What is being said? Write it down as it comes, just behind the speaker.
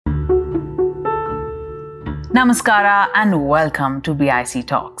Namaskara and welcome to BIC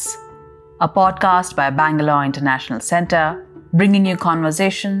Talks, a podcast by Bangalore International Centre, bringing you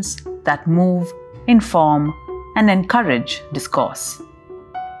conversations that move, inform, and encourage discourse.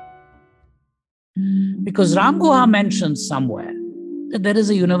 Because Ram Guha mentions somewhere that there is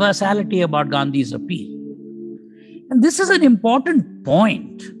a universality about Gandhi's appeal. And this is an important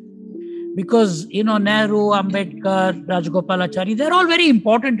point because, Nehru, Ambedkar, Rajgopalachari, they're all very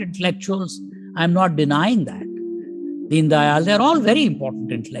important intellectuals. I'm not denying that. Deen Dayal, they're all very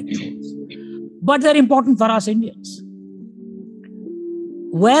important intellectuals. But they're important for us Indians.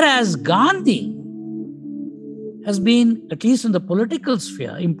 Whereas Gandhi has been, at least in the political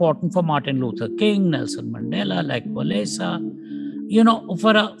sphere, important for Martin Luther King, Nelson Mandela, Lech Walesa,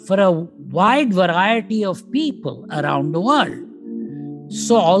 for a wide variety of people around the world.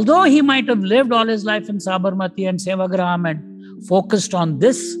 So although he might have lived all his life in Sabarmati and Sevagram and focused on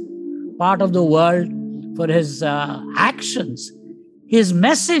this part of the world for his actions, his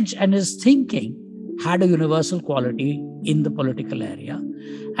message and his thinking had a universal quality in the political area.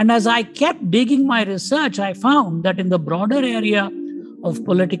 And as I kept digging my research, I found that in the broader area of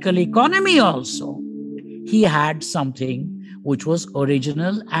political economy also, he had something which was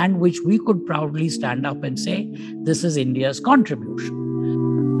original and which we could proudly stand up and say, this is India's contribution.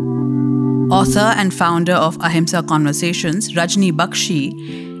 Author and founder of Ahimsa Conversations, Rajni Bakshi,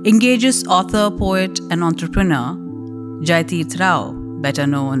 engages author, poet, and entrepreneur Jaithirth Rao, better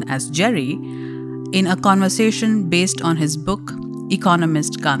known as Jerry, in a conversation based on his book,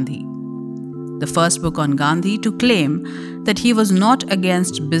 Economist Gandhi, the first book on Gandhi to claim that he was not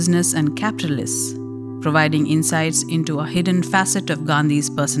against business and capitalists, providing insights into a hidden facet of Gandhi's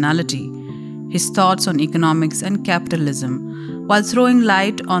personality, his thoughts on economics and capitalism, while throwing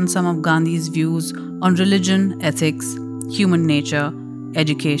light on some of Gandhi's views on religion, ethics, human nature,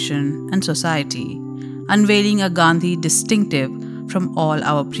 education, and society, unveiling a Gandhi distinctive from all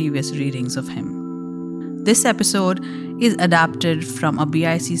our previous readings of him. This episode is adapted from a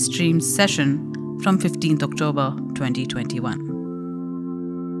BIC Streams session from 15th October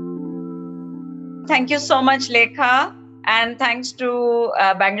 2021. Thank you so much, Lekha. And thanks to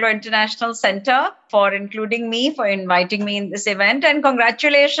Bangalore International Centre for including me, for inviting me in this event. And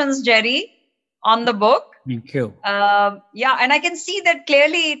congratulations, Jerry, on the book. Thank you. And I can see that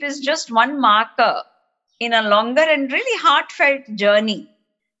clearly it is just one marker in a longer and really heartfelt journey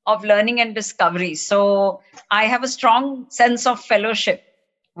of learning and discovery. So I have a strong sense of fellowship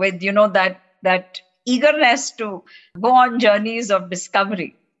with, that eagerness to go on journeys of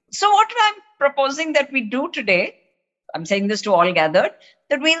discovery. So what I'm proposing that we do today, I'm saying this to all gathered,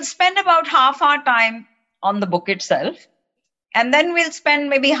 that we'll spend about half our time on the book itself. And then we'll spend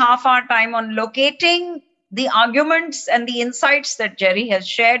maybe half our time on locating the arguments and the insights that Jerry has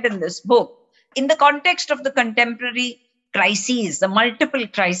shared in this book in the context of the contemporary crises, the multiple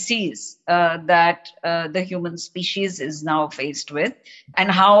crises that the human species is now faced with,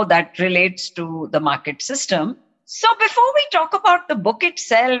 and how that relates to the market system. So before we talk about the book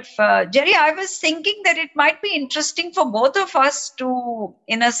itself, Jerry, I was thinking that it might be interesting for both of us to,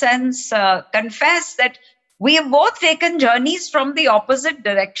 in a sense, confess that we have both taken journeys from the opposite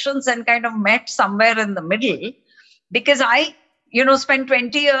directions and kind of met somewhere in the middle. Because I, spent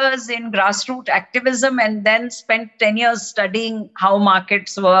 20 years in grassroots activism and then spent 10 years studying how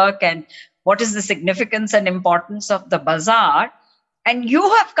markets work and what is the significance and importance of the bazaar. And you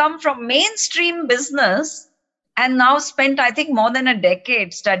have come from mainstream business and now spent, I think, more than a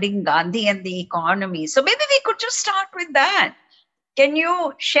decade studying Gandhi and the economy. So maybe we could just start with that. Can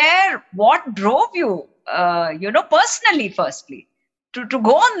you share what drove you, personally, firstly, to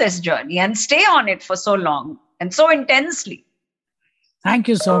go on this journey and stay on it for so long and so intensely? Thank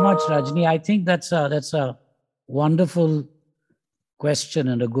you so much, Rajni. I think that's a wonderful question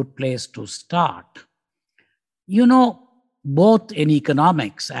and a good place to start. Both in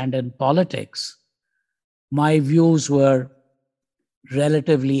economics and in politics, my views were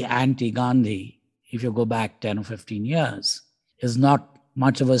relatively anti-Gandhi. If you go back 10 or 15 years, is not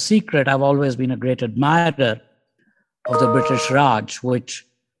much of a secret. I've always been a great admirer of the British Raj, which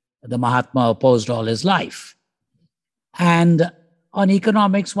the Mahatma opposed all his life. And on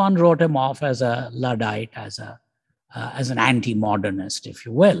economics, one wrote him off as a Luddite, as an anti-modernist, if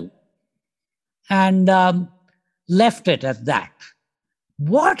you will, and left it at that.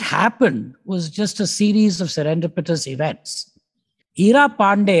 What happened was just a series of serendipitous events. Ira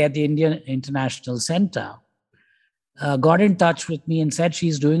Pandey at the Indian International Centre got in touch with me and said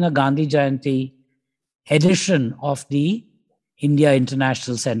she's doing a Gandhi Jayanti edition of the India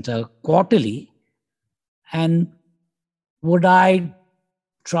International Centre quarterly. And would I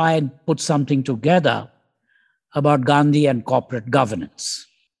try and put something together about Gandhi and corporate governance.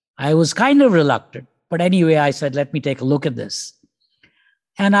 I was kind of reluctant, but anyway, I said, let me take a look at this.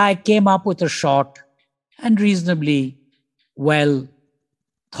 And I came up with a short and reasonably well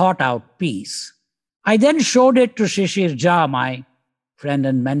thought out piece. I then showed it to Shishir Jha, my friend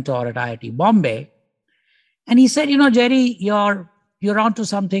and mentor at IIT Bombay. And he said, Jerry, you're onto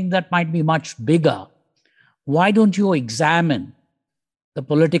something that might be much bigger. Why don't you examine the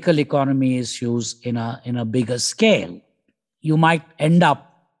political economy issues in a bigger scale? You might end up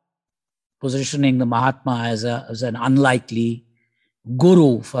positioning the Mahatma as an unlikely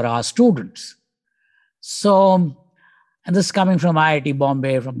guru for our students. So, and this coming from IIT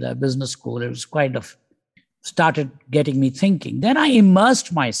Bombay, from the business school, it was kind of started getting me thinking. Then I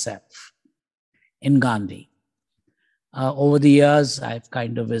immersed myself in Gandhi. Over the years, I've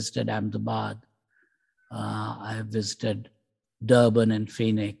kind of visited Ahmedabad. I've visited Durban and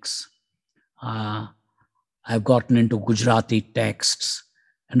Phoenix. I've gotten into Gujarati texts.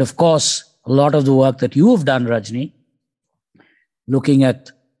 And of course, a lot of the work that you have done, Rajni, looking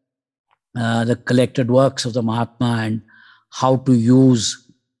at the collected works of the Mahatma and how to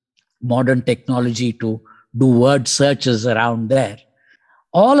use modern technology to do word searches around there.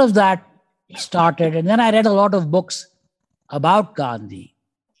 All of that started, and then I read a lot of books about Gandhi.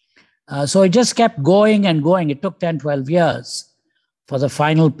 So it just kept going and going. It took 10, 12 years for the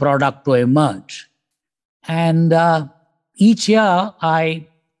final product to emerge. And each year I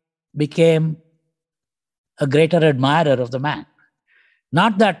became a greater admirer of the man.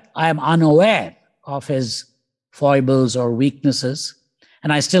 Not that I am unaware of his foibles or weaknesses,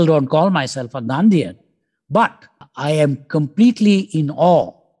 and I still don't call myself a Gandhian, but I am completely in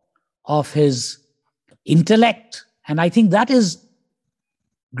awe of his intellect, and I think that is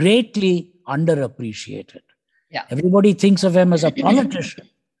greatly underappreciated. Yeah. Everybody thinks of him as a politician,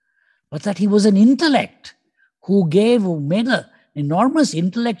 but that he was an intellect who made an enormous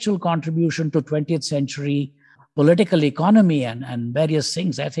intellectual contribution to 20th century political economy and various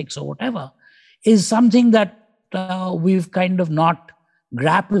things, ethics or whatever, is something that we've kind of not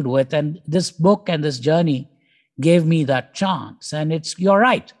grappled with. And this book and this journey gave me that chance. And you're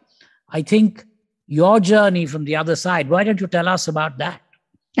right. I think your journey from the other side, why don't you tell us about that?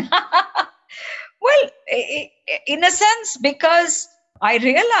 Well, in a sense, because I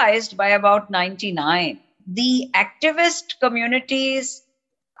realized by about 99, the activist communities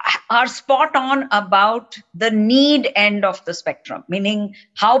are spot on about the need end of the spectrum, meaning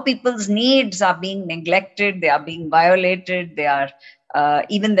how people's needs are being neglected, they are being violated, they are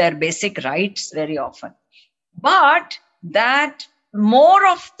even their basic rights very often. But that more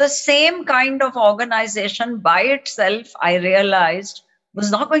of the same kind of organization by itself, I realized, was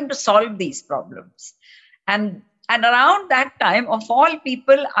not going to solve these problems. And around that time, of all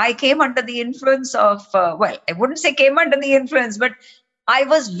people, I came under the influence of, I wouldn't say came under the influence, but I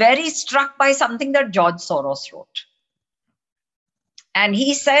was very struck by something that George Soros wrote. And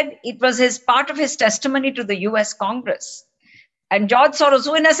he said it was part of his testimony to the US Congress. And George Soros,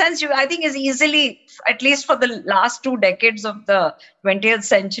 who in a sense, I think is easily, at least for the last 2 decades of the 20th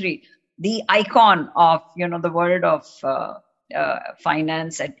century, the icon of, the world of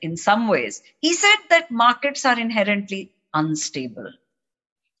finance in some ways. He said that markets are inherently unstable.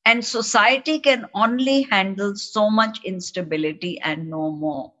 And society can only handle so much instability and no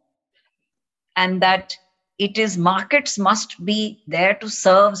more. And that markets must be there to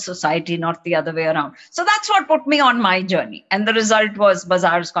serve society, not the other way around. So that's what put me on my journey. And the result was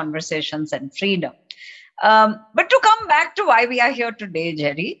Bazaar's Conversations and Freedom. But to come back to why we are here today,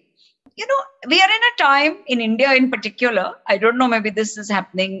 Jerry, we are in a time in India in particular. I don't know, maybe this is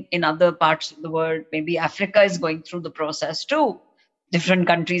happening in other parts of the world. Maybe Africa is going through the process too. Different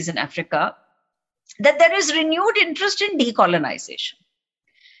countries in Africa, that there is renewed interest in decolonization.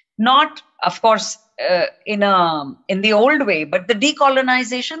 Not, of course, in the old way, but the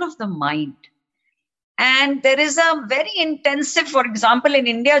decolonization of the mind. And there is a very intensive, for example, in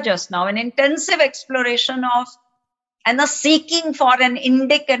India just now, an intensive exploration of and a seeking for an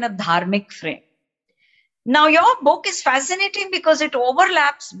Indic and a dharmic frame. Now, your book is fascinating because it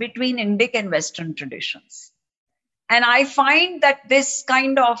overlaps between Indic and Western traditions. And I find that this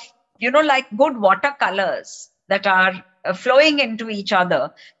kind of, like good watercolors that are flowing into each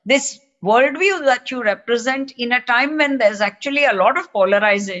other, this worldview that you represent in a time when there's actually a lot of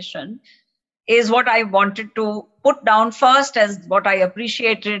polarization is what I wanted to put down first as what I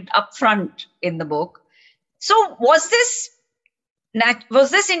appreciated upfront in the book. So was this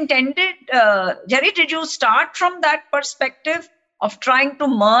intended, Jerry, did you start from that perspective of trying to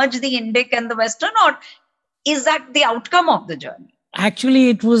merge the Indic and the Western, or is that the outcome of the journey? Actually,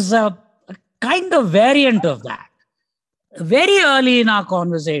 it was a kind of variant of that. Very early in our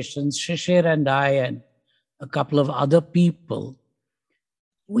conversations, Shishir and I and a couple of other people,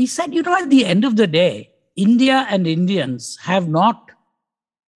 we said, at the end of the day, India and Indians have not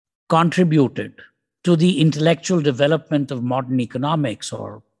contributed to the intellectual development of modern economics,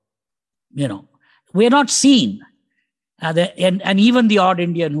 or, we're not seen. And even the odd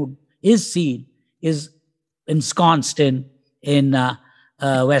Indian who is seen is ensconced in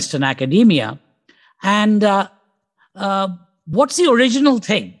Western academia. And what's the original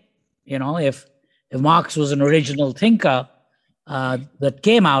thing? If Marx was an original thinker that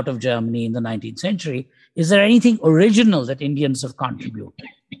came out of Germany in the 19th century, is there anything original that Indians have contributed?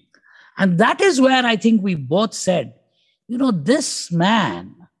 And that is where I think we both said, this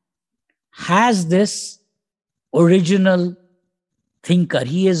man has this original thinker.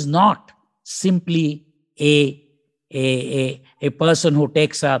 He is not simply a person who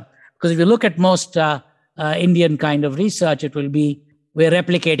takes up, because if you look at most Indian kind of research, it will be, we're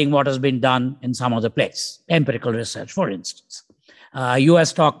replicating what has been done in some other place. Empirical research, for instance.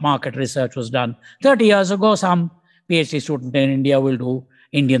 US stock market research was done 30 years ago. Some PhD student in India will do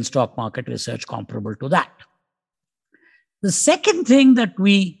Indian stock market research comparable to that. The second thing that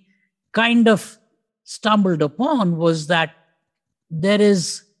we kind of stumbled upon was that there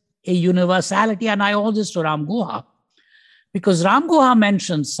is a universality, and I owe this to Ram Guha, because Ram Guha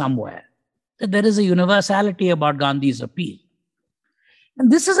mentions somewhere that there is a universality about Gandhi's appeal.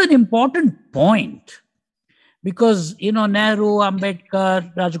 And this is an important point, because, Nehru,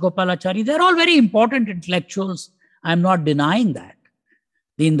 Ambedkar, Rajgopalachari, they're all very important intellectuals. I'm not denying that.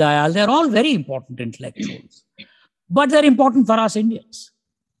 Deen Dayal, they're all very important intellectuals. But they're important for us Indians.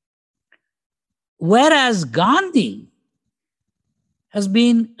 Whereas Gandhi has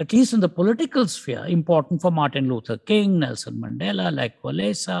been, at least in the political sphere, important for Martin Luther King, Nelson Mandela, Lech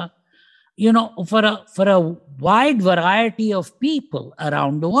Walesa, for a wide variety of people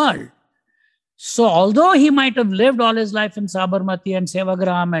around the world. So although he might have lived all his life in Sabarmati and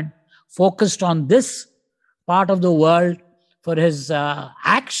Sevagram and focused on this part of the world for his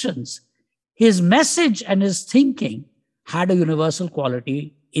actions, his message and his thinking had a universal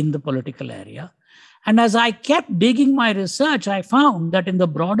quality in the political area. And as I kept digging my research, I found that in the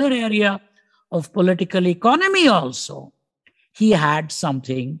broader area of political economy also, he had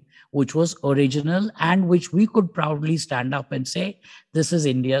something which was original and which we could proudly stand up and say, this is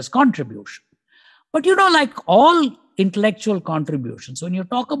India's contribution. But like all intellectual contributions, when you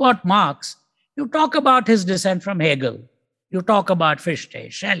talk about Marx, you talk about his descent from Hegel, you talk about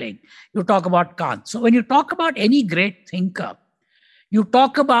Fichte, Schelling, you talk about Kant. So when you talk about any great thinker, you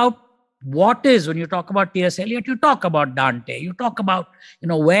talk about what is, when you talk about T.S. Eliot, you talk about Dante, you talk about,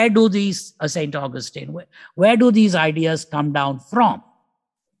 where do these, St. Augustine, where do these ideas come down from?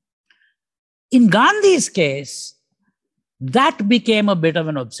 In Gandhi's case, that became a bit of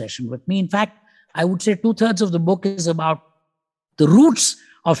an obsession with me. In fact, I would say 2/3 of the book is about the roots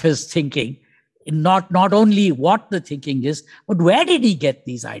of his thinking, not only what the thinking is, but where did he get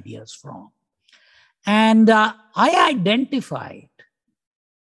these ideas from? And I identified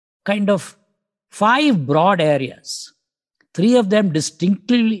kind of 5 broad areas, 3 of them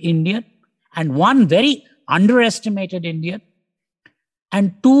distinctly Indian, and 1 very underestimated Indian,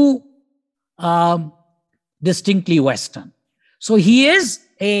 and 2 distinctly Western. So he is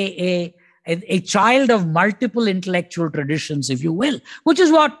a child of multiple intellectual traditions, if you will, which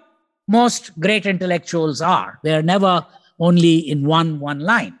is what most great intellectuals are. They're never only in one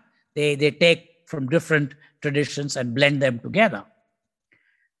line. They take from different traditions and blend them together.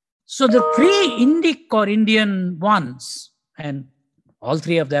 So the 3 Indic or Indian ones, and all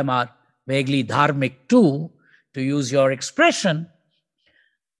 3 of them are vaguely dharmic too, to use your expression,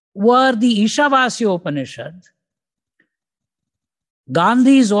 were the Ishavasya Upanishad,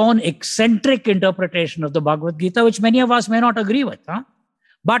 Gandhi's own eccentric interpretation of the Bhagavad Gita, which many of us may not agree with.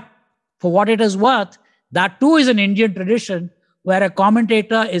 But for what it is worth, that too is an Indian tradition where a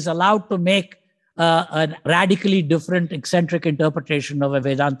commentator is allowed to make a radically different eccentric interpretation of a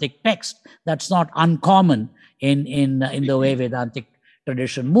Vedantic text. That's not uncommon in the way Vedantic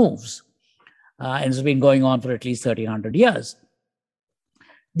tradition moves. And it's been going on for at least 1,300 years.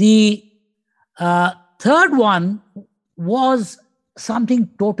 The third one was something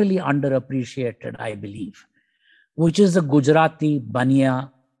totally underappreciated, I believe, which is the Gujarati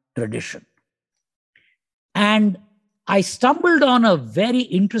Baniya tradition. And I stumbled on a very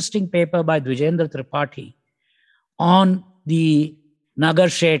interesting paper by Dwijendra Tripathi on the Nagar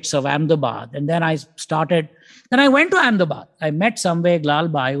Sheths of Ahmedabad. And then I went to Ahmedabad. I met Samveg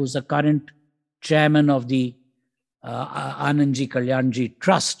Lalbhai, who's the current chairman of the Anandji Kalyanji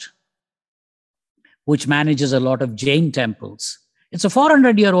Trust. which manages a lot of Jain temples. It's a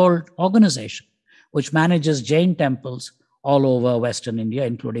 400-year-old organization which manages Jain temples all over Western India,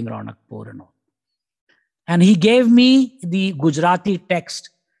 including Ranakpur and all. And he gave me the Gujarati text,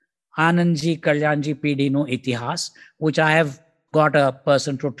 Anandji Kalyanji Pidino Itihas, which I have got a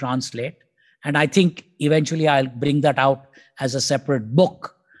person to translate. And I think eventually I'll bring that out as a separate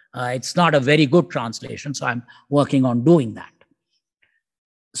book. It's not a very good translation, so I'm working on doing that.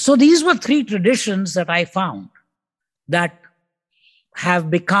 So these were three traditions that I found that have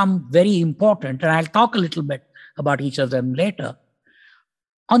become very important, and I'll talk a little bit about each of them later.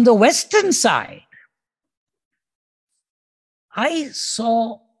 On the Western side, I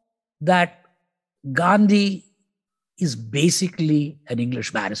saw that Gandhi is basically an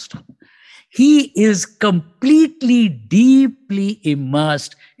English barrister. He is completely, deeply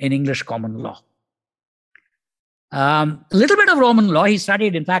immersed in English common law. A little bit of Roman law. He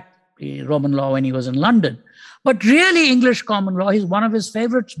studied, in fact, Roman law when he was in London. But really, English common law, one of his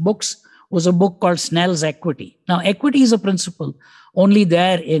favorite books was a book called Snell's Equity. Now, equity is a principle only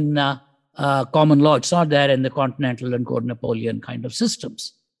there in common law. It's not there in the continental and Code Napoleon kind of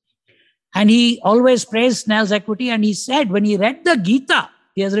systems. And he always praised Snell's Equity. And he said, when he read the Gita,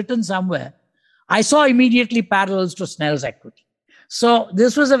 he has written somewhere, I saw immediately parallels to Snell's Equity. So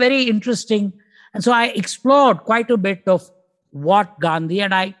this was a very interesting, and so I explored quite a bit of what Gandhi,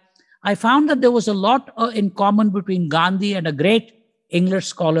 and I found that there was a lot in common between Gandhi and a great English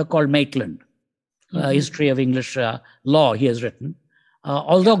scholar called Maitland, History of English Law he has written.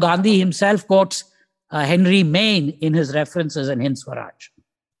 Although Gandhi himself quotes Henry Maine in his references in Hind Swaraj,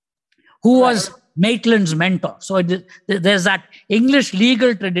 who was Maitland's mentor. So there's that English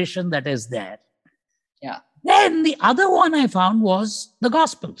legal tradition that is there. Yeah. Then the other one I found was the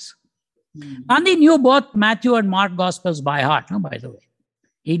Gospels. Gandhi knew both Matthew and Mark Gospels by heart, by the way.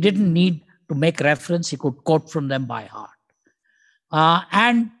 He didn't need to make reference. He could quote from them by heart.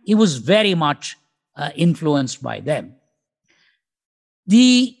 And he was very much influenced by them.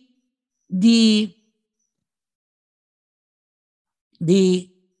 The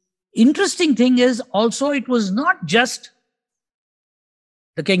interesting thing is also it was not just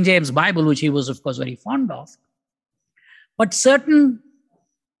the King James Bible, which he was, of course, very fond of, but certain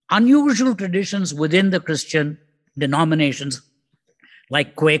unusual traditions within the Christian denominations,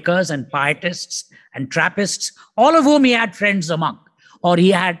 like Quakers and Pietists and Trappists, all of whom he had friends among, or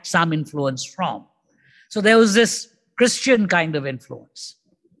he had some influence from. So there was this Christian kind of influence.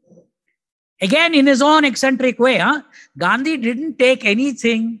 Again, in his own eccentric way, Gandhi didn't take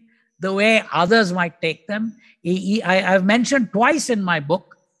anything the way others might take them. I've mentioned twice in my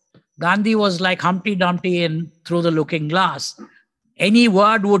book, Gandhi was like Humpty Dumpty in Through the Looking Glass. Any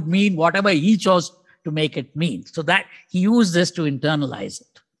word would mean whatever he chose to make it mean. So that he used this to internalize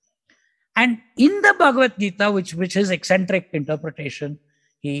it. And in the Bhagavad Gita, which his eccentric interpretation,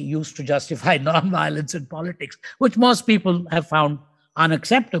 he used to justify non-violence in politics, which most people have found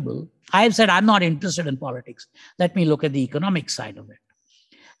unacceptable. I've said, I'm not interested in politics. Let me look at the economic side of it.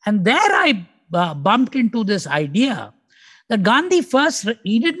 And there I bumped into this idea that Gandhi first,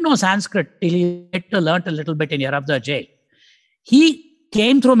 he didn't know Sanskrit till he learned a little bit in Yaravda jail. He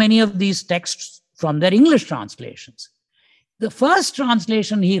came through many of these texts from their English translations. The first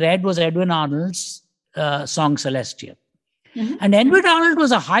translation he read was Edwin Arnold's Song Celestial. Mm-hmm. And Edwin Arnold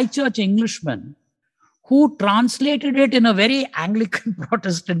was a high church Englishman who translated it in a very Anglican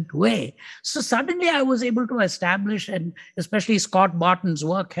Protestant way. So suddenly I was able to establish, and especially Scott Barton's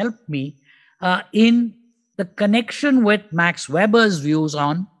work helped me in the connection with Max Weber's views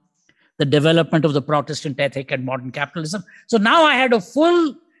on the development of the Protestant ethic and modern capitalism. So now I had a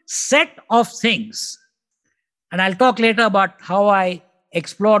full set of things. And I'll talk later about how I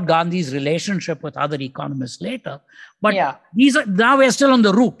explored Gandhi's relationship with other economists later. But now we're still on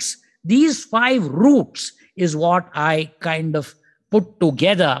the roots. These 5 roots is what I kind of put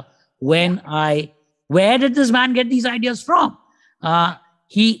together when where did this man get these ideas from?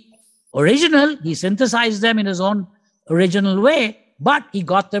 He synthesized them in his own original way, but he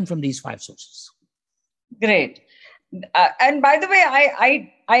got them from these 5 sources. Great. And by the way,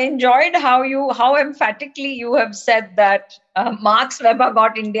 I enjoyed how emphatically you have said that Marx Weber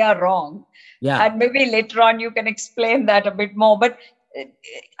got India wrong. Yeah. And maybe later on you can explain that a bit more. But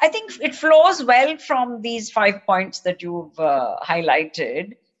I think it flows well from these 5 points that you've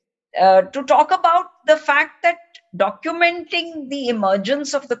highlighted to talk about the fact that documenting the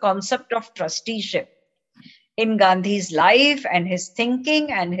emergence of the concept of trusteeship in Gandhi's life and his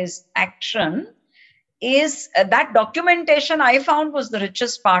thinking and his action is that documentation I found was the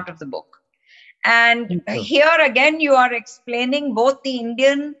richest part of the book. And here again, you are explaining both the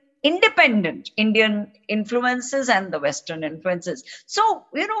Indian independent Indian influences and the Western influences. So,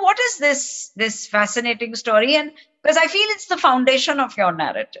 what is this fascinating story? And because I feel it's the foundation of your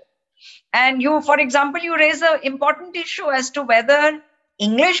narrative. And you, for example, you raise an important issue as to whether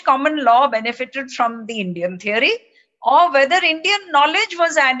English common law benefited from the Indian theory, or whether Indian knowledge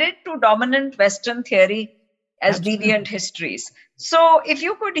was added to dominant Western theory as deviant histories. So if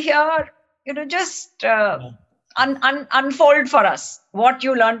you could here, just unfold for us what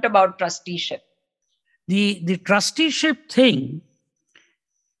you learned about trusteeship. The trusteeship thing,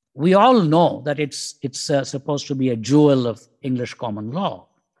 we all know that it's supposed to be a jewel of English common law.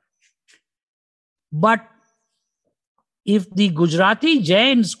 But if the Gujarati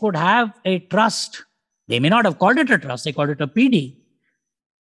Jains could have a trust, they may not have called it a trust, they called it a PD.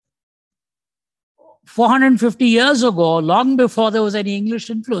 450 years ago, long before there was any English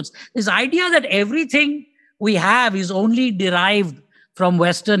influence, this idea that everything we have is only derived from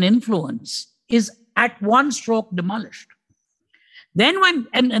Western influence is at one stroke demolished. Then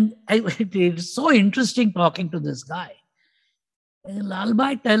it's so interesting talking to this guy.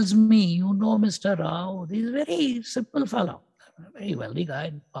 Lalbhai tells me, Mr. Rao, he's a very simple fellow, a very wealthy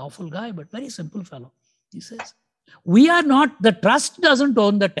guy, powerful guy, but very simple fellow. He says, we are not, the trust doesn't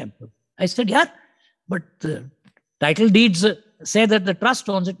own the temple. I said, yeah, but the title deeds say that the trust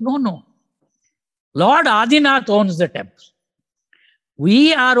owns it. No. Lord Adinath owns the temple.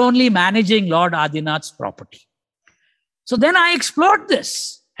 We are only managing Lord Adinath's property. So then I explored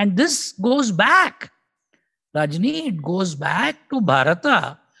this, and this goes back. Rajni, it goes back to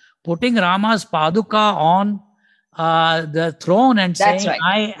Bharata putting Rama's Paduka on the throne and saying,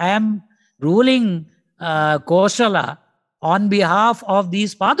 right, I am ruling Kosala on behalf of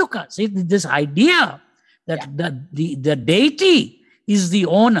these Padukas. See, this idea that the deity is the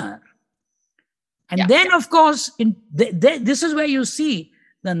owner. And then, of course, this is where you see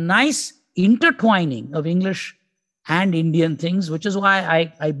the nice intertwining of English and Indian things, which is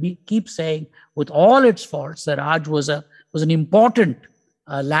why I keep saying, with all its faults, that Raj was an important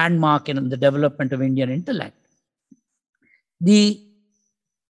landmark in the development of Indian intellect.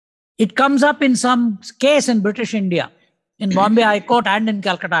 It comes up in some case in British India, in Bombay High Court and in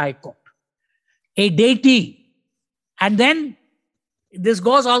Calcutta High Court. A deity. And then this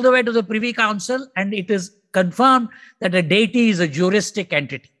goes all the way to the Privy Council, and it is confirmed that a deity is a juristic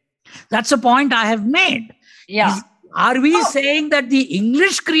entity. That's a point I have made. Yeah. Are we saying that the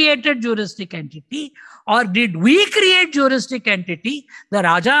English created juristic entity, or did we create juristic entity? The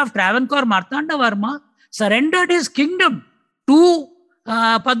Raja of Travancore, Martanda Varma, surrendered his kingdom to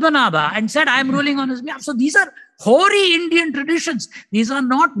Padmanabha and said, I am ruling on his behalf. So these are hoary Indian traditions. These are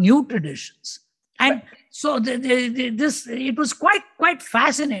not new traditions. And so it was quite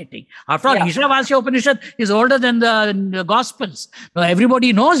fascinating. After all, Ishavasya Upanishad is older than the Gospels. Now,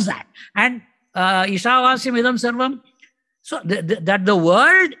 everybody knows that. And Ishavasya Idam Sarvam. So that the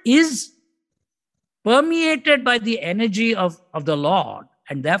world is permeated by the energy of the Lord,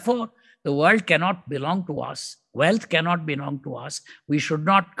 and therefore the world cannot belong to us. Wealth cannot belong to us. We should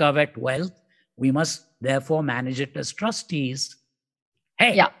not covet wealth. We must therefore manage it as trustees.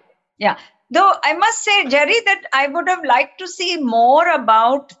 Hey. Yeah. Though I must say, Jerry, that I would have liked to see more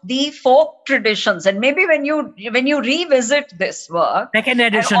about the folk traditions, and maybe when you revisit this work, second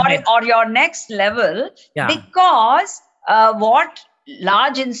edition, or your next level, because what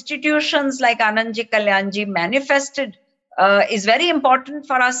large institutions like Anandji Kalyanji manifested is very important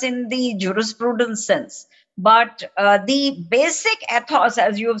for us in the jurisprudence sense. But the basic ethos,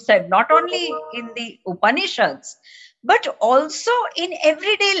 as you have said, not only in the Upanishads, but also in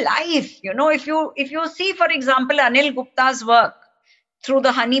everyday life. If you see, for example, Anil Gupta's work through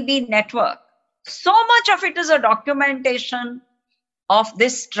the Honeybee Network, so much of it is a documentation of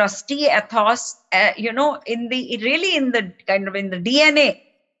this trustee ethos, in the DNA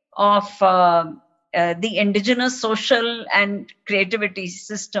of the indigenous social and creativity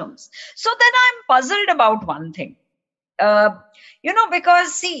systems. So then I'm puzzled about one thing.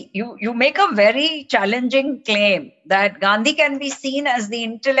 Because see, you make a very challenging claim that Gandhi can be seen as the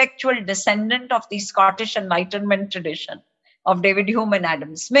intellectual descendant of the Scottish Enlightenment tradition of David Hume and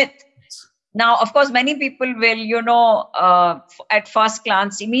Adam Smith. Now, of course, many people will, at first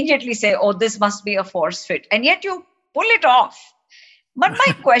glance, immediately say, oh, this must be a force fit. And yet you pull it off. But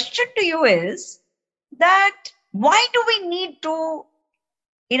my question to you is that why do we need to,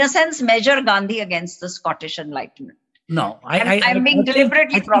 in a sense, measure Gandhi against the Scottish Enlightenment? No, I'm being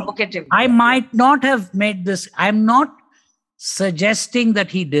deliberately provocative. I might not have made this. I'm not suggesting that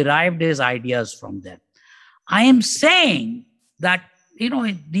he derived his ideas from them. I am saying that,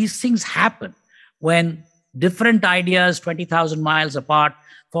 these things happen when different ideas 20,000 miles apart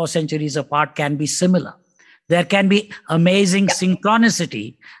 4 centuries apart can be similar. There can be amazing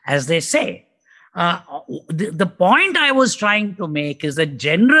synchronicity, as they say. The point I was trying to make is that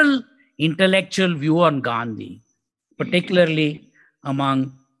general intellectual view on Gandhi, particularly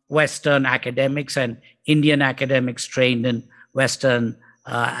among Western academics and Indian academics trained in Western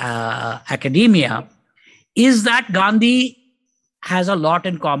academia, is that Gandhi has a lot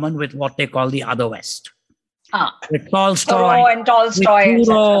in common with what they call the other West. With Tolstoy, with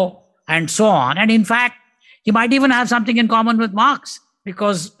Thoreau, and so on. And in fact, he might even have something in common with Marx,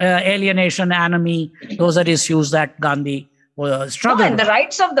 because alienation, anomie, those are issues that Gandhi struggled and the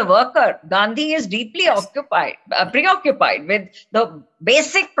rights of the worker. Gandhi is deeply preoccupied with the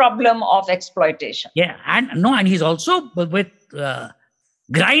basic problem of exploitation. Yeah, and he's also with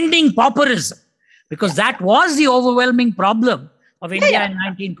grinding pauperism, because that was the overwhelming problem of India in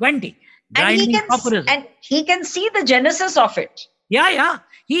 1920. And he can see the genesis of it.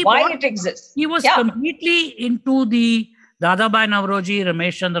 Why it exists. He was completely into the Dadabhai Navroji,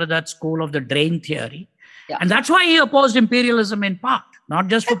 Ramesh Chandra Dutt school of the drain theory. And that's why he opposed imperialism in part, not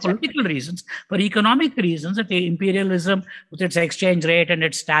just for political reasons, for economic reasons, that the imperialism with its exchange rate and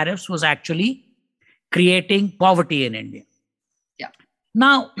its tariffs was actually creating poverty in India.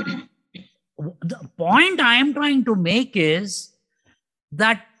 Now, the point I am trying to make is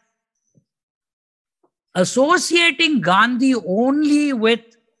that associating Gandhi only with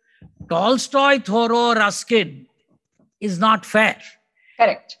Tolstoy, Thoreau, Ruskin is not fair.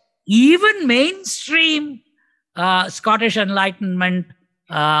 Correct. Even mainstream Scottish Enlightenment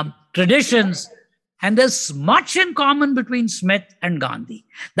traditions, and there's much in common between Smith and Gandhi.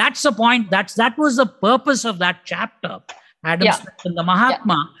 That's the point. That was the purpose of that chapter, Adam Smith and the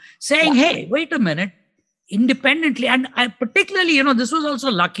Mahatma, saying, hey, wait a minute, independently, and I particularly, this was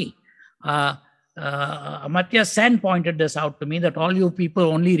also lucky. Amartya Sen pointed this out to me, that all you people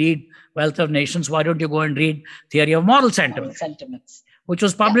only read Wealth of Nations. Why don't you go and read Theory of Moral Sentiments, which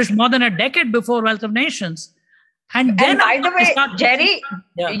was published more than a decade before Wealth of Nations. And then, by the way, Jerry,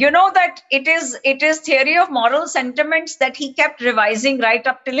 you know that it is Theory of Moral Sentiments that he kept revising right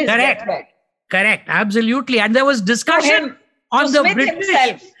up till his deathbed. Correct, absolutely. And there was discussion on the Smith British.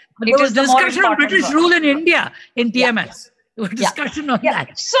 Himself, there was discussion on British rule in India in TMS. There was discussion on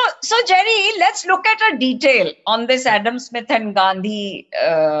that. So Jerry, let's look at a detail on this Adam Smith and Gandhi,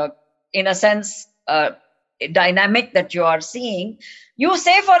 in a sense, dynamic that you are seeing. You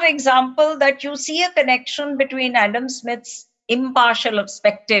say, for example, that you see a connection between Adam Smith's impartial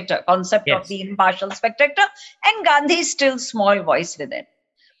spectator, concept of the impartial spectator, and Gandhi's still small voice within.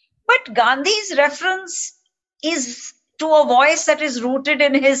 But Gandhi's reference is to a voice that is rooted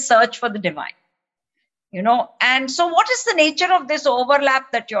in his search for the divine. And so what is the nature of this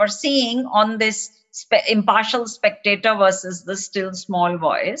overlap that you're seeing on this impartial spectator versus the still small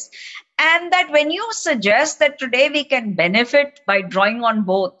voice? And that when you suggest that today we can benefit by drawing on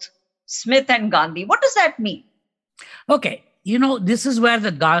both Smith and Gandhi, what does that mean? Okay, this is where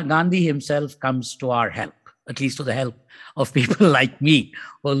the Gandhi himself comes to our help, at least to the help of people like me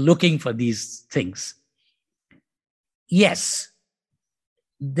who are looking for these things. Yes,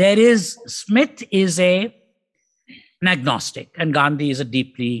 Smith is an agnostic and Gandhi is a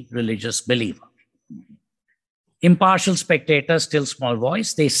deeply religious believer. Impartial spectator, still small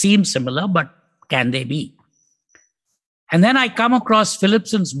voice. They seem similar, but can they be? And then I come across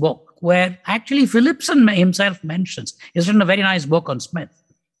Philipson's book, where actually Philipson himself mentions, he's written a very nice book on Smith,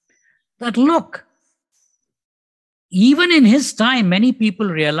 that look, even in his time, many people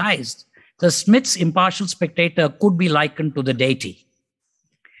realized that Smith's impartial spectator could be likened to the deity.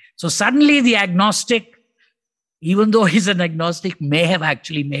 So suddenly the agnostic, even though he's an agnostic, may have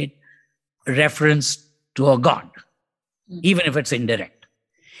actually made reference to a god, even if it's indirect.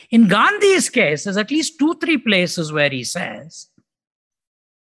 In Gandhi's case, there's at least 2-3 places where he says,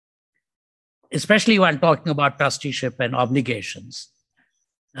 especially while talking about trusteeship and obligations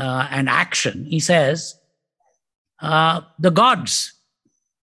and action, he says, the gods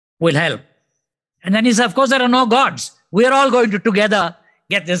will help. And then he says, of course, there are no gods. We're all going to together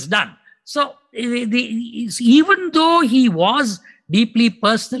get this done. So even though he was deeply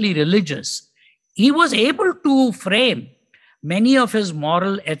personally religious, he was able to frame many of his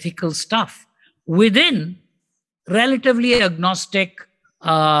moral, ethical stuff within relatively agnostic,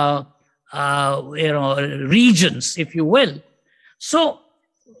 regions, if you will. So,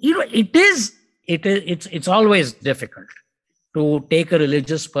 it's always difficult to take a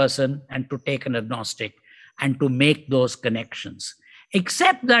religious person and to take an agnostic and to make those connections.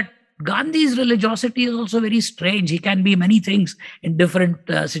 Except that Gandhi's religiosity is also very strange. He can be many things in different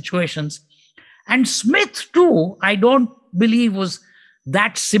situations. And Smith, too, I don't believe was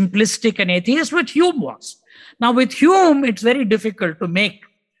that simplistic an atheist, which Hume was. Now, with Hume, it's very difficult to make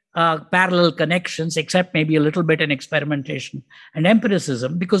parallel connections, except maybe a little bit in experimentation and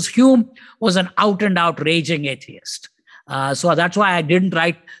empiricism, because Hume was an out-and-out raging atheist. So that's why I didn't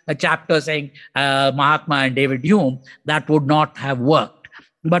write a chapter saying Mahatma and David Hume. That would not have worked.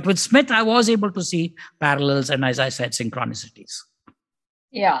 But with Smith, I was able to see parallels and, as I said, synchronicities.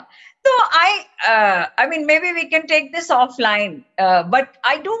 Yeah. So I mean, maybe we can take this offline. But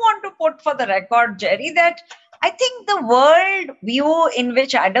I do want to put for the record, Jerry, that I think the world view in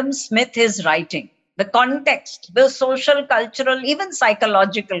which Adam Smith is writing, the context, the social, cultural, even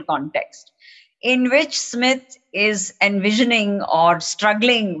psychological context in which Smith is envisioning or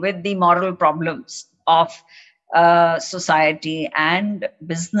struggling with the moral problems of society and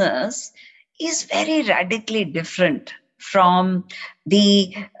business is very radically different from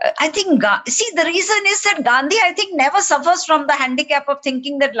the, I think, see, the reason is that Gandhi, I think, never suffers from the handicap of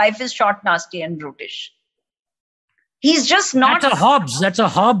thinking that life is short, nasty, and brutish. He's just not. That's a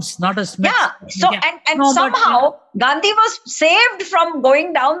Hobbes, not a Smith. Yeah. So, yeah. and somehow Gandhi was saved from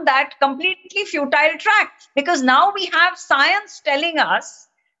going down that completely futile track, because now we have science telling us,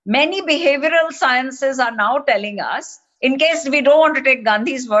 many behavioral sciences are now telling us, in case we don't want to take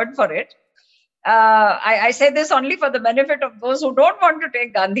Gandhi's word for it. I say this only for the benefit of those who don't want to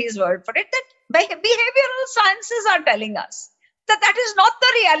take Gandhi's word for it, that behavioral sciences are telling us that that is not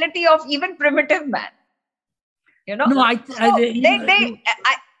the reality of even primitive man. You know, no,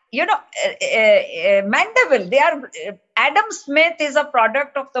 Mandeville, Adam Smith is a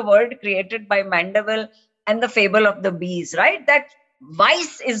product of the world created by Mandeville and the fable of the bees, right? That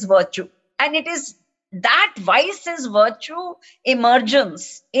vice is virtue. And it is that vice is virtue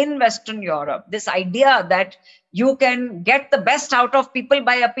emergence in Western Europe. This idea that you can get the best out of people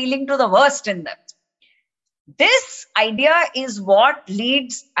by appealing to the worst in them. This idea is what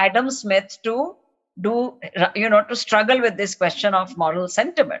leads Adam Smith to to struggle with this question of moral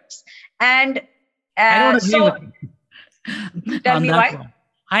sentiments. And I don't agree with you. Tell me why. One.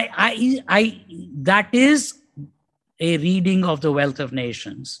 I that is a reading of The Wealth of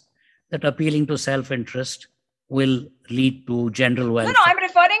Nations, that appealing to self-interest will lead to general welfare. No, I'm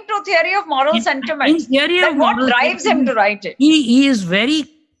referring to theory of moral sentiments. What drives him to write it? He is very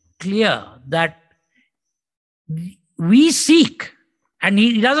clear that we seek, and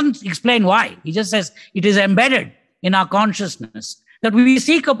he doesn't explain why. He just says it is embedded in our consciousness that we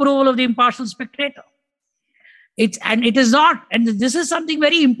seek approval of the impartial spectator. It is not, and this is something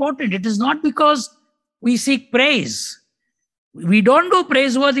very important. It is not because we seek praise. We don't do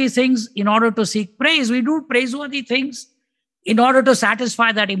praiseworthy things in order to seek praise. We do praiseworthy things in order to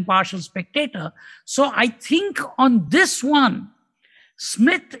satisfy that impartial spectator. So I think on this one,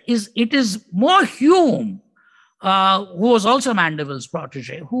 it is more Hume, who was also Mandeville's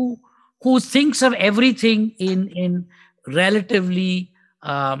protege, who thinks of everything in relatively,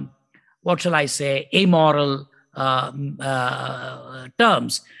 amoral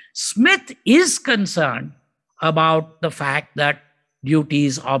terms. Smith is concerned about the fact that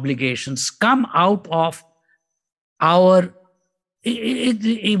duties, obligations come out of our,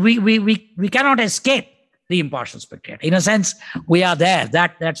 we cannot escape the impartial spectator. In a sense, we are there.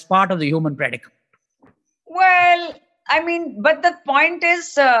 That's part of the human predicament. Well, I mean, but the point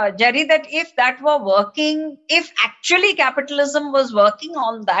is, Jerry, that if that were working, if actually capitalism was working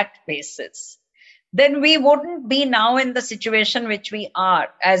on that basis, then we wouldn't be now in the situation which we are,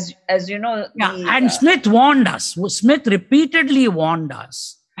 as you know. And Smith warned us. Smith repeatedly warned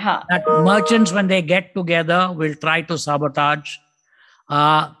us that merchants, when they get together, will try to sabotage.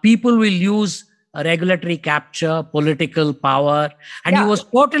 People will use regulatory capture, political power. And he was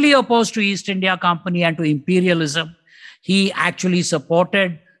totally opposed to East India Company and to imperialism. He actually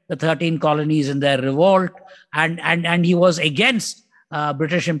supported the 13 colonies in their revolt. And he was against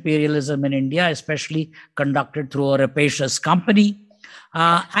British imperialism in India, especially conducted through a rapacious company.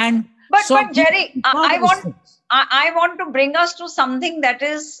 But Jerry, I want to bring us to something that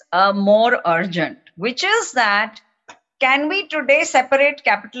is more urgent, which is that can we today separate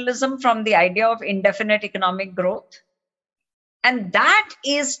capitalism from the idea of indefinite economic growth? And that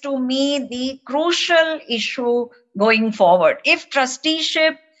is, to me, the crucial issue going forward. If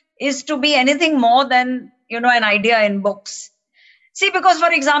trusteeship is to be anything more than, an idea in books. See, because,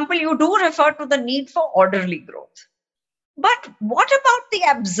 for example, you do refer to the need for orderly growth. But what about the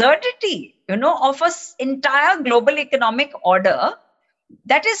absurdity, of an entire global economic order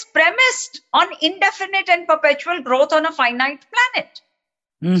that is premised on indefinite and perpetual growth on a finite planet?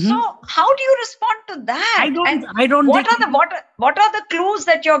 Mm-hmm. So how do you respond to that? What are the clues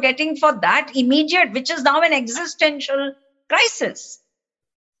that you're getting for that immediate, which is now an existential crisis?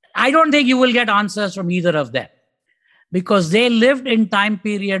 I don't think you will get answers from either of them, because they lived in time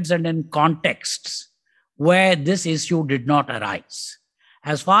periods and in contexts where this issue did not arise.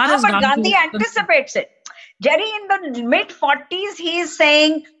 As far as but Gandhi anticipates it. Jerry, in the mid-40s, he is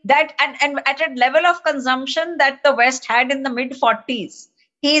saying that, and at a level of consumption that the West had in the mid-40s,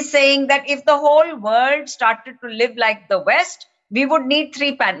 he is saying that if the whole world started to live like the West, we would need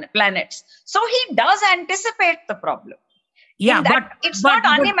 3 planets. So he does anticipate the problem. Yeah, but it's not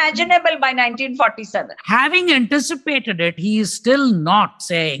unimaginable by 1947. Having anticipated it, he is still not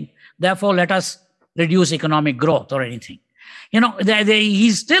saying, therefore, let us reduce economic growth or anything.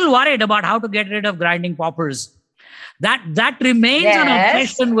 He's still worried about how to get rid of grinding paupers. That remains an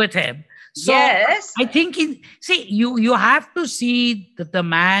obsession with him. So I think, you have to see that the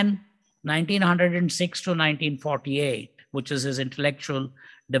man, 1906 to 1948, which is his intellectual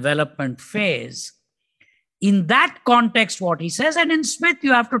development phase, in that context, what he says, and in Smith,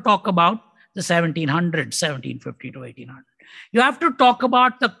 you have to talk about the 1700s, 1750 to 1800. You have to talk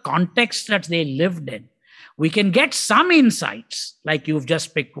about the context that they lived in. We can get some insights, like you've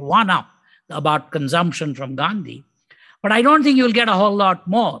just picked one up about consumption from Gandhi, but I don't think you'll get a whole lot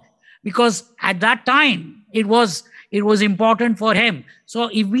more, because at that time, it was important for him. So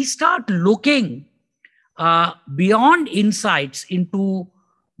if we start looking beyond insights into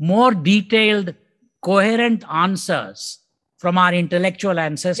more detailed, coherent answers from our intellectual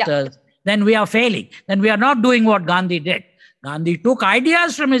ancestors, then we are failing. Then we are not doing what Gandhi did. Gandhi took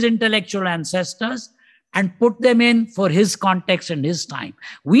ideas from his intellectual ancestors and put them in for his context and his time.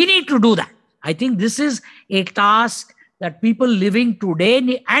 We need to do that. I think this is a task that people living today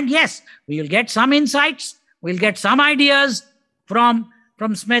need. And yes, we will get some insights, we'll get some ideas from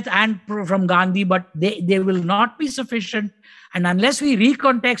Smith and from Gandhi, but they will not be sufficient. And unless we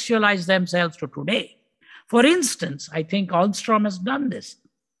recontextualize themselves to today. For instance, I think Alstrom has done this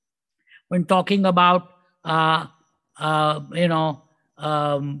when talking about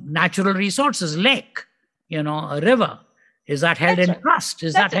natural resources, lake, a river. Is that held in trust?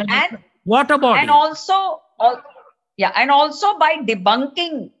 Is that held in water body? And also by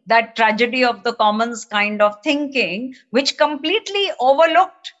debunking that tragedy of the commons kind of thinking, which completely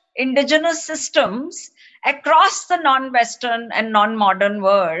overlooked indigenous systems across the non-Western and non-modern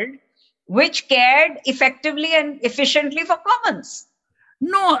world, which cared effectively and efficiently for commons.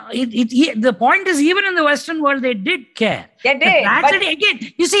 No, the point is, even in the Western world, they did care. They did. But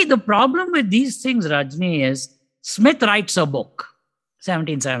again, you see, the problem with these things, Rajni, is Smith writes a book,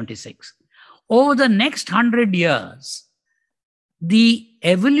 1776. Over the next 100 years, the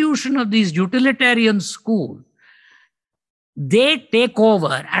evolution of these utilitarian schools, they take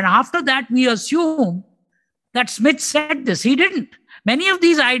over. And after that, we assume that Smith said this. He didn't. Many of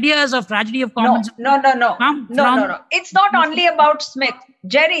these ideas of tragedy of commons. No. It's not only about Smith.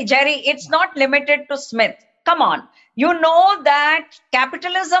 Jerry, it's not limited to Smith. Come on. You know that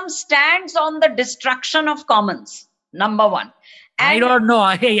capitalism stands on the destruction of commons, number one. And I don't know.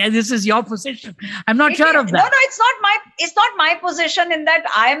 Hey, this is your position. I'm not sure of that. No, it's not my position in that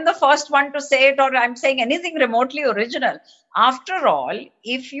I am the first one to say it or I'm saying anything remotely original. After all,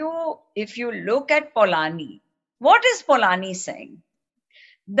 if you look at Polanyi, what is Polanyi saying?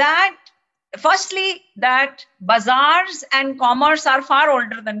 That firstly, that bazaars and commerce are far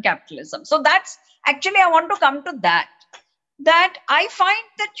older than capitalism. So that's actually, I want to come to that I find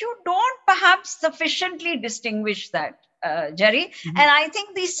that you don't perhaps sufficiently distinguish that, Jerry. Mm-hmm. And I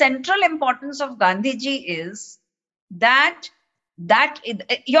think the central importance of Gandhiji is that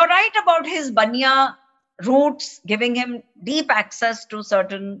you're right about his Banya roots giving him deep access to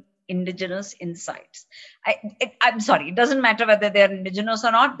certain indigenous insights. I'm sorry, it doesn't matter whether they're indigenous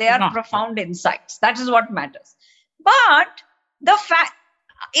or not, they are profound insights. That is what matters. But the fact,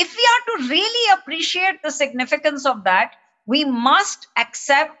 if we are to really appreciate the significance of that, we must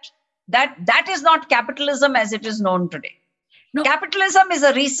accept that that is not capitalism as it is known today. No. Capitalism is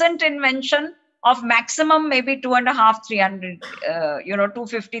a recent invention of maximum maybe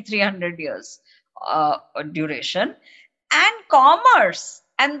 250, 300 years duration. And commerce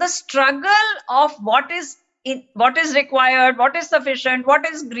and the struggle of what is required, what is sufficient, what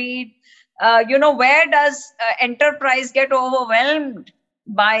is greed, where does enterprise get overwhelmed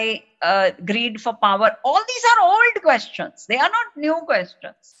by greed for power? All these are old questions. They are not new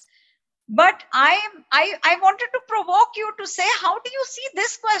questions. But I wanted to provoke you to say, how do you see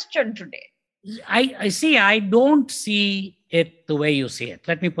this question today? I don't see it the way you see it.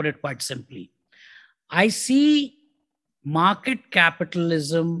 Let me put it quite simply. I see market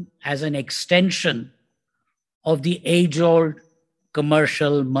capitalism as an extension of the age-old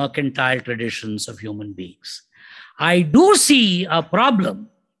commercial mercantile traditions of human beings. I do see a problem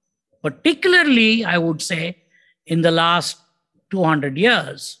particularly, I would say, in the last 200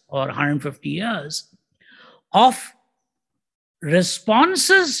 years or 150 years, of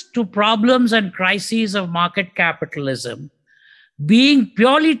responses to problems and crises of market capitalism being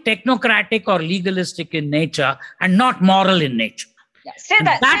purely technocratic or legalistic in nature and not moral in nature. Yeah, say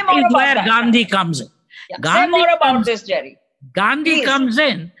that. That say more is about where that. Gandhi comes in. Yeah, Gandhi say more about comes, this, Jerry. Gandhi Please. comes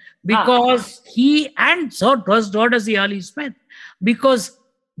in because and so does the early Smith, because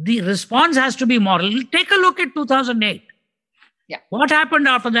the response has to be moral. Take a look at 2008. Yeah. What happened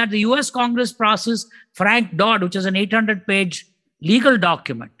after that? The US Congress processed Frank Dodd, which is an 800-page legal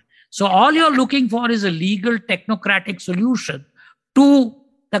document. So all you're looking for is a legal technocratic solution to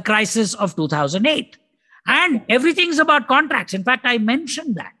the crisis of 2008. And everything's about contracts. In fact, I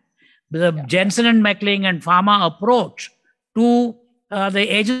mentioned that. The Jensen and Meckling and Pharma approach to the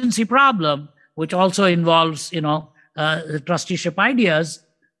agency problem, which also involves, the trusteeship ideas,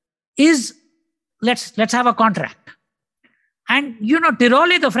 is let's have a contract. And,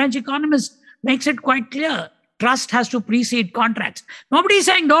 Tirole, the French economist, makes it quite clear. Trust has to precede contracts. Nobody's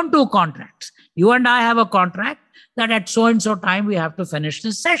saying don't do contracts. You and I have a contract that at so-and-so time we have to finish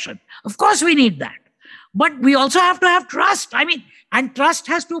this session. Of course we need that. But we also have to have trust. And trust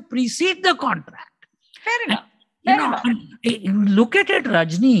has to precede the contract. Fair enough. Look at it,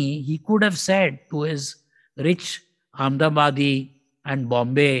 Rajni. He could have said to his rich Ahmedabadi and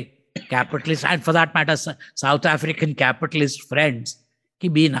Bombay capitalists, and for that matter, South African capitalist friends,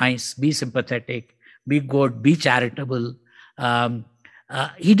 be nice, be sympathetic, be good, be charitable.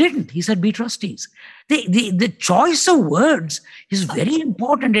 He didn't. He said, be trustees. The choice of words is very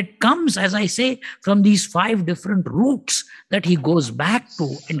important. It comes, as I say, from these 5 different roots that he goes back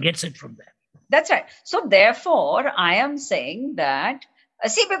to and gets it from there. That's right. So therefore, I am saying that,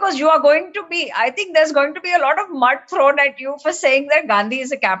 because you are going to be, I think there's going to be a lot of mud thrown at you for saying that Gandhi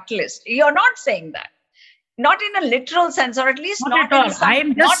is a capitalist. You're not saying that. Not in a literal sense, or at least not in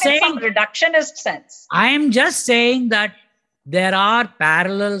some reductionist sense. I am just saying that there are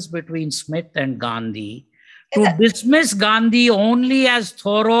parallels between Smith and Gandhi. To dismiss Gandhi only as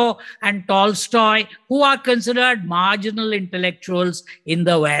Thoreau and Tolstoy, who are considered marginal intellectuals in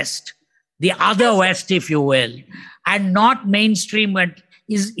the West, the other West, if you will, and not mainstream,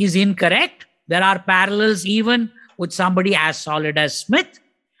 is incorrect. There are parallels even with somebody as solid as Smith.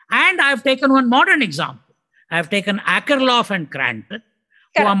 And I've taken one modern example. I've taken Akerlof and Cranton,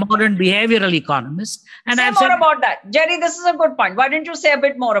 who are modern behavioral economists. And say more about that. Jerry, this is a good point. Why don't you say a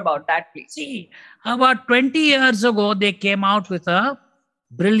bit more about that, please? See, about 20 years ago, they came out with a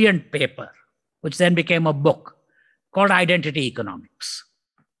brilliant paper, which then became a book called Identity Economics.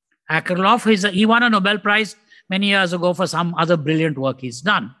 Akerlof, he won a Nobel Prize many years ago for some other brilliant work he's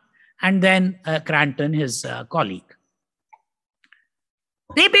done. And then Cranton, his colleague.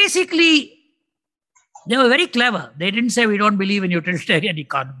 They were very clever. They didn't say we don't believe in utilitarian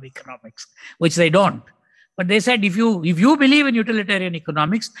economics, which they don't. But they said if you believe in utilitarian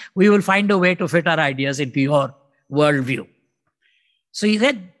economics, we will find a way to fit our ideas into your worldview. So he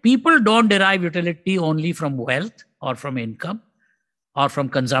said people don't derive utility only from wealth or from income or from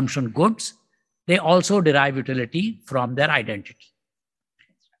consumption goods. They also derive utility from their identity.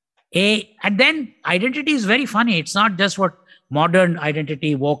 And then identity is very funny. It's not just what modern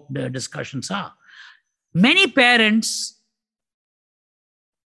identity woke discussions are. Many parents,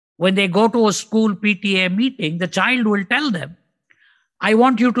 when they go to a school PTA meeting, the child will tell them, I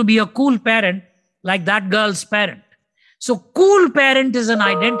want you to be a cool parent like that girl's parent. So cool parent is an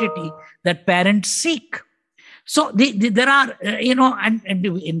identity that parents seek. So there are, and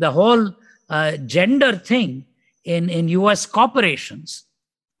in the whole gender thing in US corporations,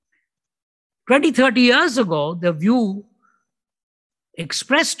 20, 30 years ago, the view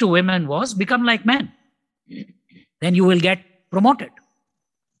expressed to women was become like men. Then you will get promoted.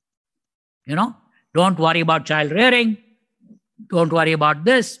 Don't worry about child rearing. Don't worry about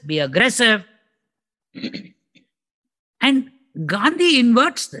this. Be aggressive. And Gandhi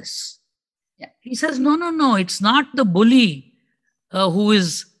inverts this. Yeah. He says, no. It's not the bully who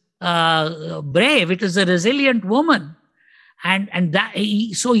is brave. It is a resilient woman.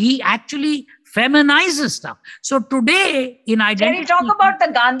 So he actually feminizes stuff. So today in identity... Can you talk about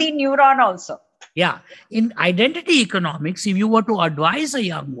the Gandhi neuron also? Yeah. In identity economics, if you were to advise a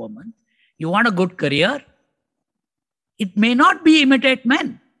young woman, you want a good career, it may not be imitate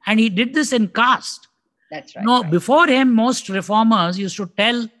men. And he did this in caste. That's right. Before him, most reformers used to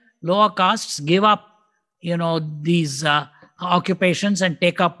tell lower castes, give up, these occupations and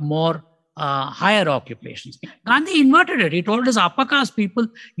take up more higher occupations. Gandhi inverted it. He told his upper caste people,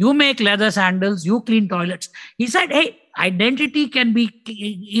 you make leather sandals, you clean toilets. He said, hey, identity can be,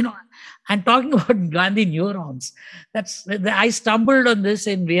 and talking about Gandhi neurons, I stumbled on this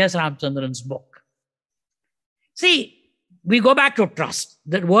in V.S. Ramchandran's book. See, we go back to trust.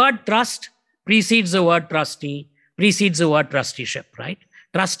 The word trust precedes the word trustee, precedes the word trusteeship, right?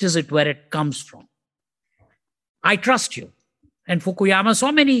 Trust is where it comes from. I trust you. And Fukuyama,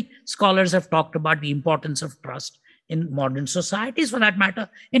 so many scholars have talked about the importance of trust in modern societies, for that matter,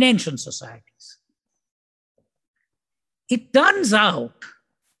 in ancient societies. It turns out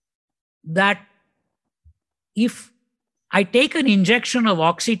that if I take an injection of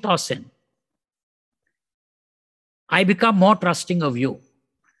oxytocin, I become more trusting of you.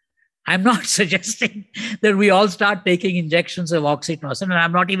 I'm not suggesting that we all start taking injections of oxytocin, and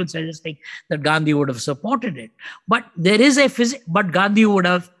I'm not even suggesting that Gandhi would have supported it. But there is but Gandhi would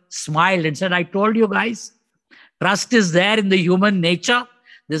have smiled and said, I told you guys, trust is there in the human nature.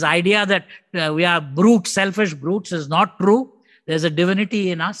 This idea that we are brutes, selfish brutes is not true. There's a divinity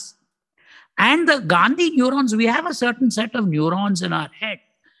in us. And the Gandhi neurons, we have a certain set of neurons in our head.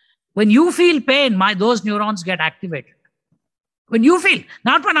 When you feel pain, those neurons get activated. When you feel,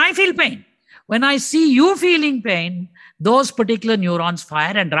 not when I feel pain. When I see you feeling pain, those particular neurons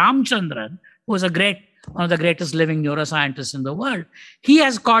fire. And Ramchandran, who is one of the greatest living neuroscientists in the world, he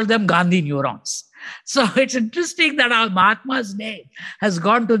has called them Gandhi neurons. So it's interesting that our Mahatma's name has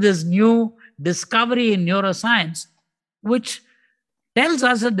gone to this new discovery in neuroscience, which tells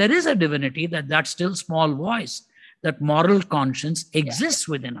us that there is a divinity, that still small voice, that moral conscience exists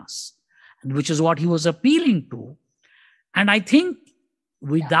within us, and which is what he was appealing to. And I think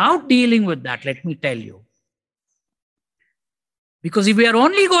without dealing with that, let me tell you, because if we are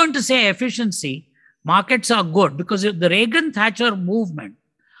only going to say efficiency, markets are good, because the Reagan-Thatcher movement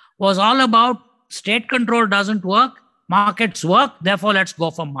was all about state control doesn't work, markets work, therefore let's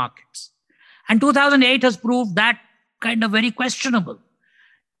go for markets. And 2008 has proved that kind of very questionable.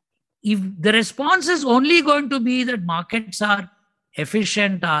 If the response is only going to be that markets are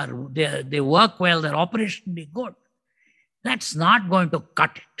efficient, they work well, they're operationally good, that's not going to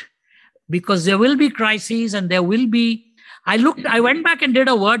cut it, because there will be crises and there will be. I went back and did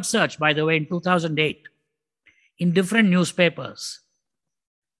a word search, by the way, in 2008 in different newspapers.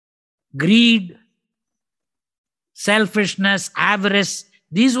 Greed, selfishness, avarice,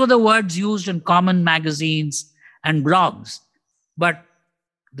 these were the words used in common magazines and blogs. But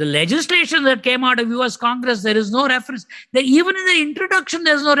the legislation that came out of US Congress, there is no reference. Even in the introduction,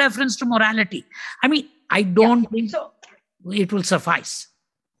 there's no reference to morality. I mean, I don't think so. It will suffice.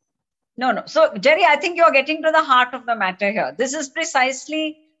 No. So, Jerry, I think you're getting to the heart of the matter here. This is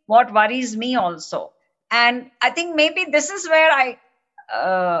precisely what worries me also. And I think maybe this is where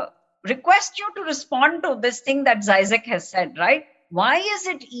I request you to respond to this thing that Zizek has said, right? Why is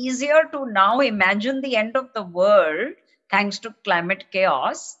it easier to now imagine the end of the world thanks to climate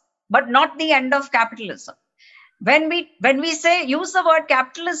chaos, but not the end of capitalism? When we say use the word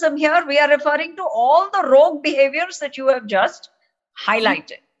capitalism here, we are referring to all the rogue behaviors that you have just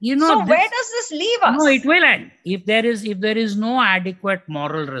highlighted. So where does this leave us? No, it will end. If there is no adequate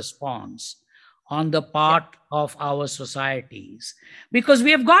moral response on the part of our societies, because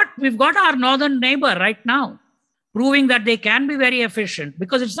we've got our northern neighbor right now proving that they can be very efficient,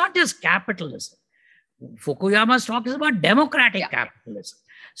 because it's not just capitalism. Fukuyama's talk is about democratic capitalism.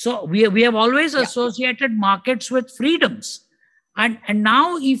 So we have always associated markets with freedoms. And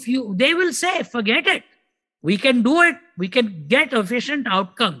now they will say, forget it. We can do it. We can get efficient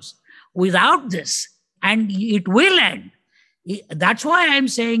outcomes without this. And it will end. That's why I'm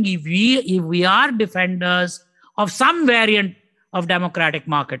saying if we are defenders of some variant of democratic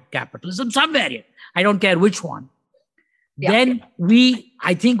market capitalism, some variant, I don't care which one, then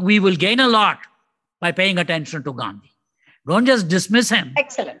I think we will gain a lot by paying attention to Gandhi. Don't just dismiss him.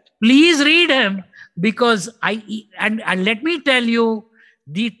 Excellent. Please read him, because and let me tell you,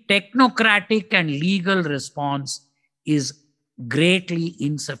 the technocratic and legal response is greatly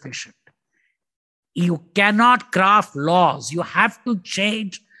insufficient. You cannot craft laws. You have to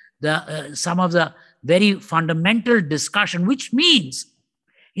change some of the very fundamental discussion, which means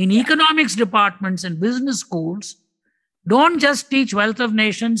in economics departments and business schools, don't just teach Wealth of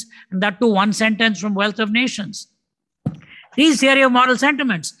Nations, and that to one sentence from Wealth of Nations. Teach theory of moral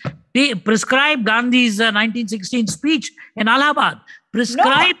sentiments. Prescribe Gandhi's 1916 speech in Allahabad.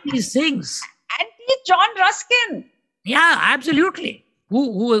 Prescribe these things. And teach John Ruskin. Yeah, absolutely.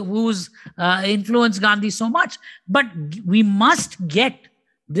 Who's influenced Gandhi so much. But we must get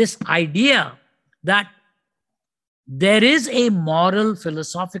this idea that there is a moral,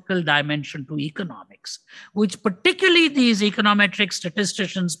 philosophical dimension to economics, which particularly these econometric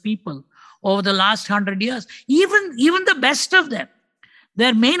statisticians, people over the last 100 years, even the best of them,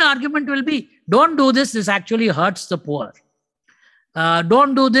 their main argument will be, don't do this, this actually hurts the poor.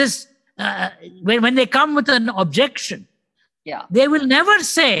 Don't do this. When they come with an objection, they will never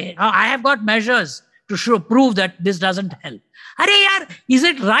say, I have got measures to prove that this doesn't help. Is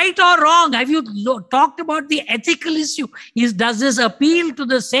it right or wrong? Have you talked about the ethical issue? Does this appeal to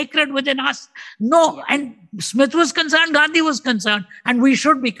the sacred within us? No. And Smith was concerned, Gandhi was concerned, and we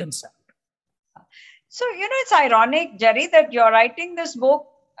should be concerned. So, it's ironic, Jerry, that you're writing this book.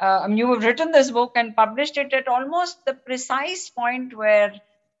 You have written this book and published it at almost the precise point where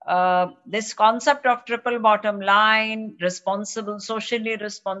this concept of triple bottom line, socially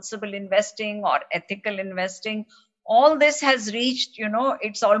responsible investing or ethical investing, all this has reached,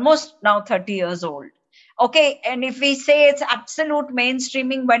 it's almost now 30 years old. Okay, and if we say it's absolute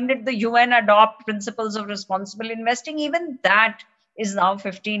mainstreaming, when did the UN adopt principles of responsible investing? Even that is now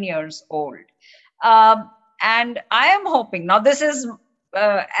 15 years old. And I am hoping, now this is,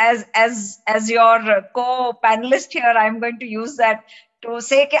 as your co-panelist here, I'm going to use that to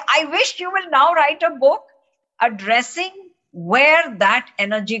say, I wish you will now write a book addressing where that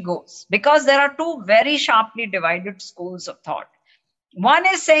energy goes, because there are two very sharply divided schools of thought. One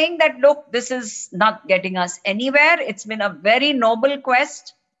is saying that, look, this is not getting us anywhere. It's been a very noble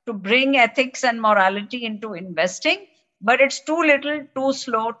quest to bring ethics and morality into investing, but it's too little, too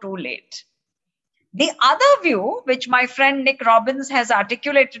slow, too late. The other view, which my friend Nick Robbins has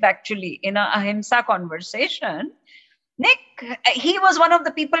articulated actually in a Ahimsa conversation, Nick, he was one of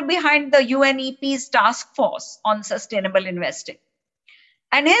the people behind the UNEP's task force on sustainable investing.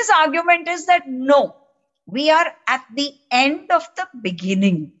 And his argument is that no, we are at the end of the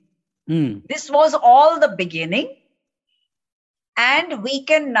beginning. This was all the beginning. And we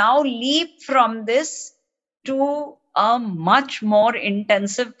can now leap from this to a much more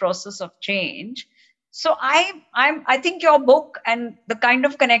intensive process of change. So I think your book and the kind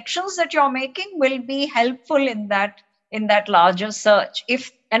of connections that you're making will be helpful in that larger search.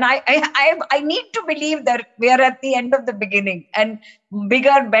 I need to believe that we are at the end of the beginning and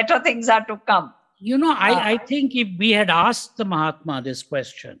bigger, better things are to come. I think if we had asked the Mahatma this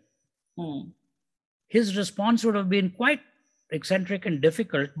question, his response would have been quite eccentric and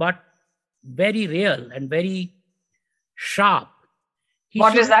difficult, but very real and very sharp.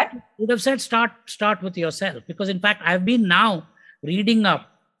 What is that? He would have said, start with yourself. Because in fact, I've been now reading up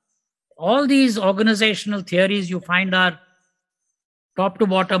all these organizational theories you find are top to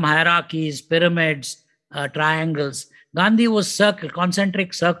bottom hierarchies, pyramids, triangles. Gandhi was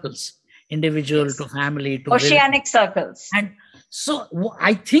concentric circles, individual to family to oceanic circles. And so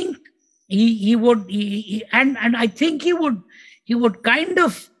I think he would kind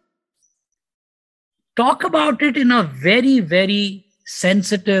of talk about it in a very, very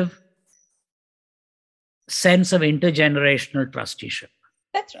sensitive sense of intergenerational trusteeship.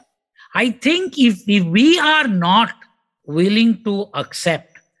 That's right. I think if we are not willing to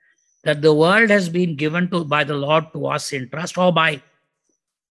accept that the world has been given by the Lord to us in trust, or by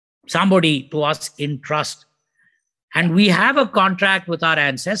somebody to us in trust, and we have a contract with our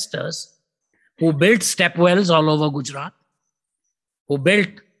ancestors who built step wells all over Gujarat, who built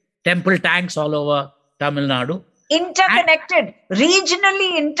temple tanks all over Tamil Nadu. Interconnected,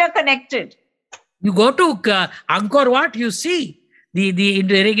 regionally interconnected. You go to Angkor Wat, you see the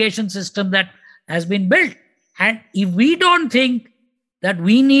irrigation system that has been built. And if we don't think that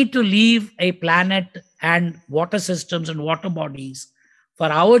we need to leave a planet and water systems and water bodies for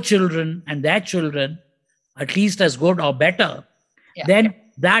our children and their children, at least as good or better, then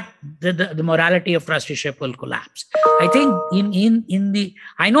the morality of trusteeship will collapse. I think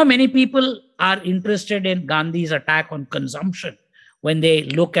I know many people are interested in Gandhi's attack on consumption when they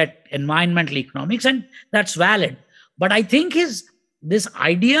look at environmental economics, and that's valid. But I think this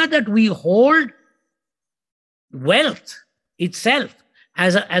idea that we hold wealth itself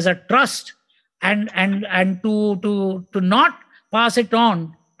as a trust and to not pass it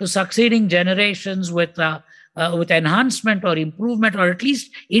on to succeeding generations with enhancement or improvement, or at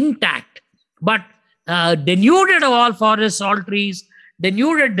least intact, but denuded of all forests, all trees,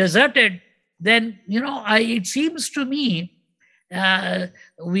 denuded, deserted, then it seems to me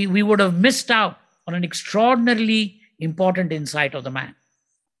we would have missed out on an extraordinarily important insight of the man.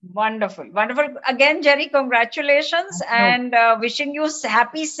 Wonderful. Again, Jerry, congratulations, and wishing you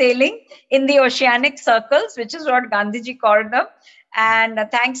happy sailing in the oceanic circles, which is what Gandhiji called them. And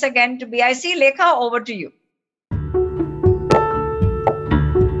thanks again to BIC. Lekha, over to you.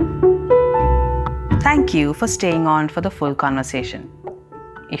 Thank you for staying on for the full conversation.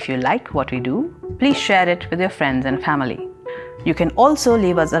 If you like what we do, please share it with your friends and family. You can also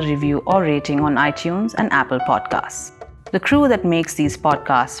leave us a review or rating on iTunes and Apple Podcasts. The crew that makes these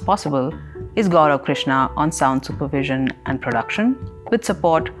podcasts possible is Gaurav Krishna on sound supervision and production, with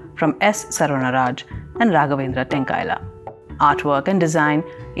support from S. Sarvanaraj and Raghavendra Tenkaila. Artwork and design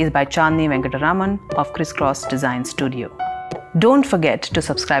is by Chandni Venkataraman of Crisscross Design Studio. Don't forget to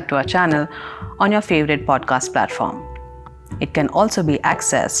subscribe to our channel on your favorite podcast platform. It can also be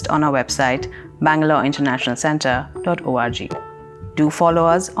accessed on our website, bangaloreinternationalcentre.org. Do follow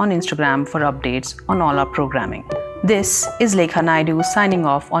us on Instagram for updates on all our programming. This is Lekha Naidu signing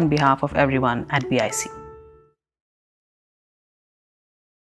off on behalf of everyone at BIC.